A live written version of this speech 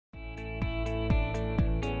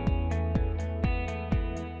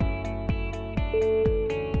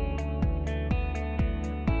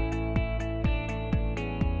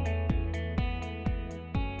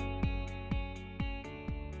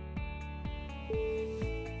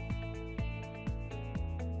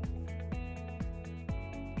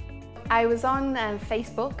I was on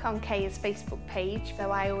Facebook, on Kaya's Facebook page,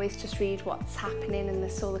 so I always just read what's happening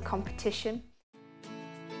and saw the competition.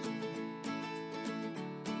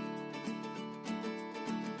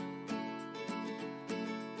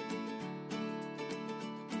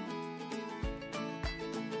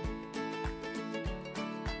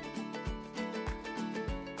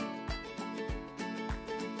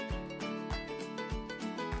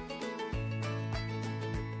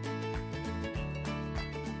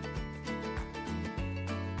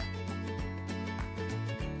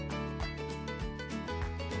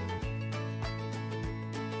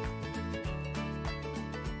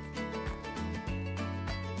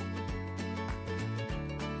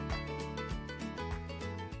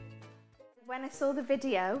 When I saw the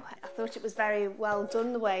video, I thought it was very well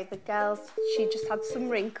done the way the girls, she just had some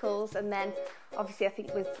wrinkles, and then obviously I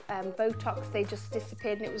think with Botox they just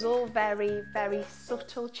disappeared, and it was all very, very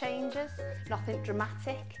subtle changes, nothing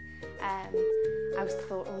dramatic. I was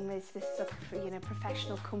thought, oh, is this a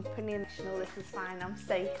professional company? And this is fine, I'm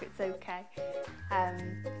safe, it's okay.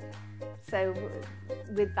 So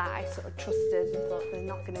with that I sort of trusted and thought they're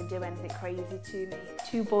not going to do anything crazy to me.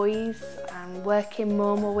 2 boys, working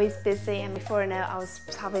mum, always busy, and before I know it I was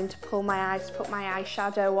having to pull my eyes to put my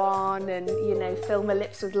eyeshadow on and fill my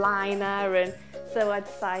lips with liner, and so I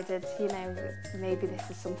decided maybe this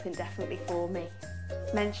is something definitely for me.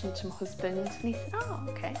 Mentioned to my husband and he said, oh,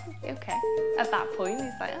 okay. At that point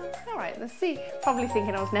he's like, oh, all right, let's see. Probably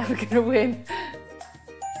thinking I was never going to win.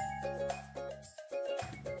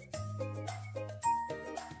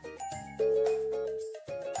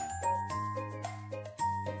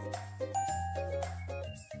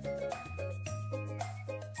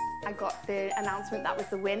 I got the announcement that was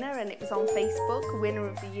the winner, and it was on Facebook, winner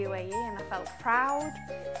of the UAE, and I felt proud.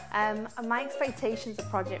 And my expectations of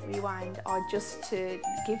Project Rewind are just to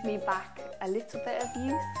give me back a little bit of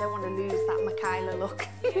youth. I don't want to lose that Michaela look.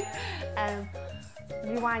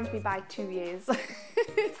 Rewind me by 2 years,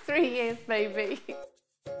 3 years maybe.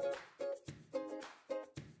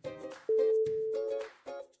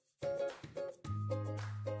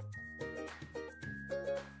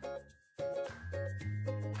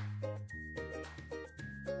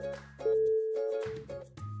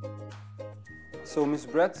 So Ms.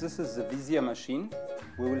 Brett, this is the Vizia machine.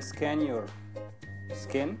 We will scan your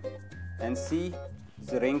skin and see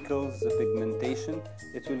the wrinkles, the pigmentation.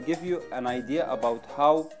 It will give you an idea about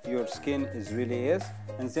how your skin really is,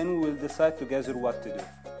 and then we will decide together what to do.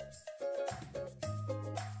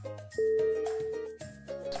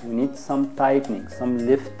 We need some tightening, some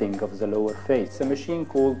lifting of the lower face. It's a machine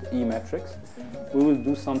called E-Matrix. We will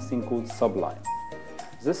do something called Sublime.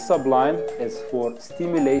 This Sublime is for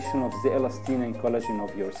stimulation of the elastin and collagen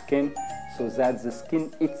of your skin so that the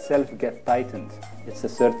skin itself gets tightened. It's a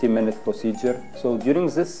 30-minute procedure. So during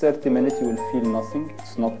this 30 minutes you will feel nothing.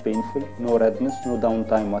 It's not painful, no redness, no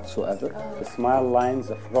downtime whatsoever. The smile lines,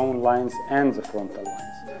 the frown lines and the frontal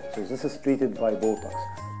lines. So this is treated by Botox.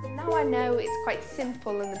 Now I know it's quite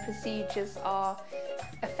simple and the procedures are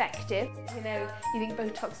effective. You think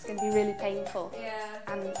Botox is going to be really painful,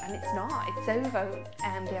 and it's not. It's over.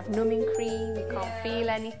 They have numbing cream, you can't feel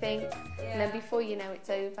anything, and then before you know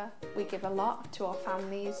it's over. We give a lot to our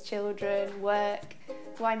families, children, work.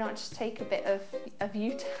 Why not just take a bit of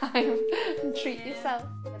you time and treat yourself?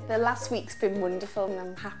 The last week's been wonderful and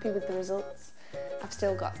I'm happy with the results. I've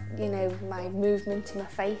still got, my movement in my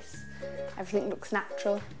face. Everything looks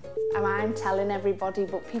natural. And I'm telling everybody,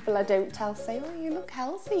 but people I don't tell say, oh, you look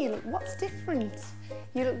healthy, what's different?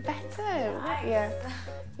 You look better. Nice.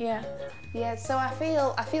 Yeah. So I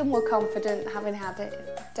feel more confident having had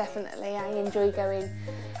it, definitely. I enjoy going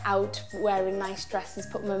out wearing nice dresses,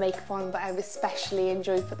 putting my makeup on, but I especially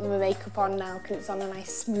enjoy putting my makeup on now because it's on a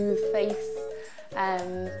nice smooth face.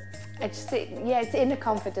 It's inner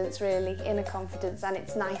confidence, really, inner confidence, and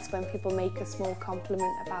it's nice when people make a small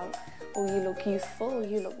compliment about, oh, you look youthful,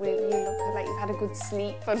 you look like you've had a good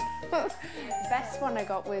sleep. And the best one I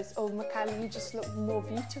got was, oh, Michaela, you just look more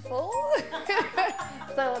beautiful.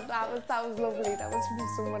 So that was lovely. That was from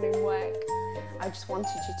someone in work. I just wanted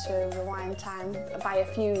you to rewind time by a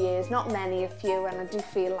few years, not many, a few, and I do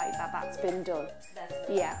feel like that's been done.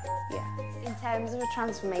 Yeah. In terms of a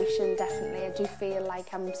transformation, definitely, I do feel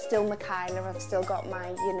like I'm still Michaela. I've still got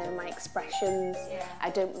my, my expressions. Yeah. I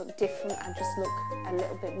don't look different. I just look a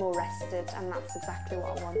little bit more rested, and that's exactly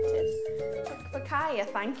what I wanted. For Kaya,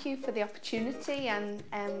 thank you for the opportunity, and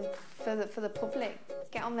for the public,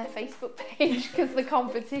 get on their Facebook page because the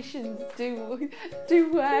competitions do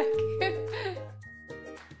work.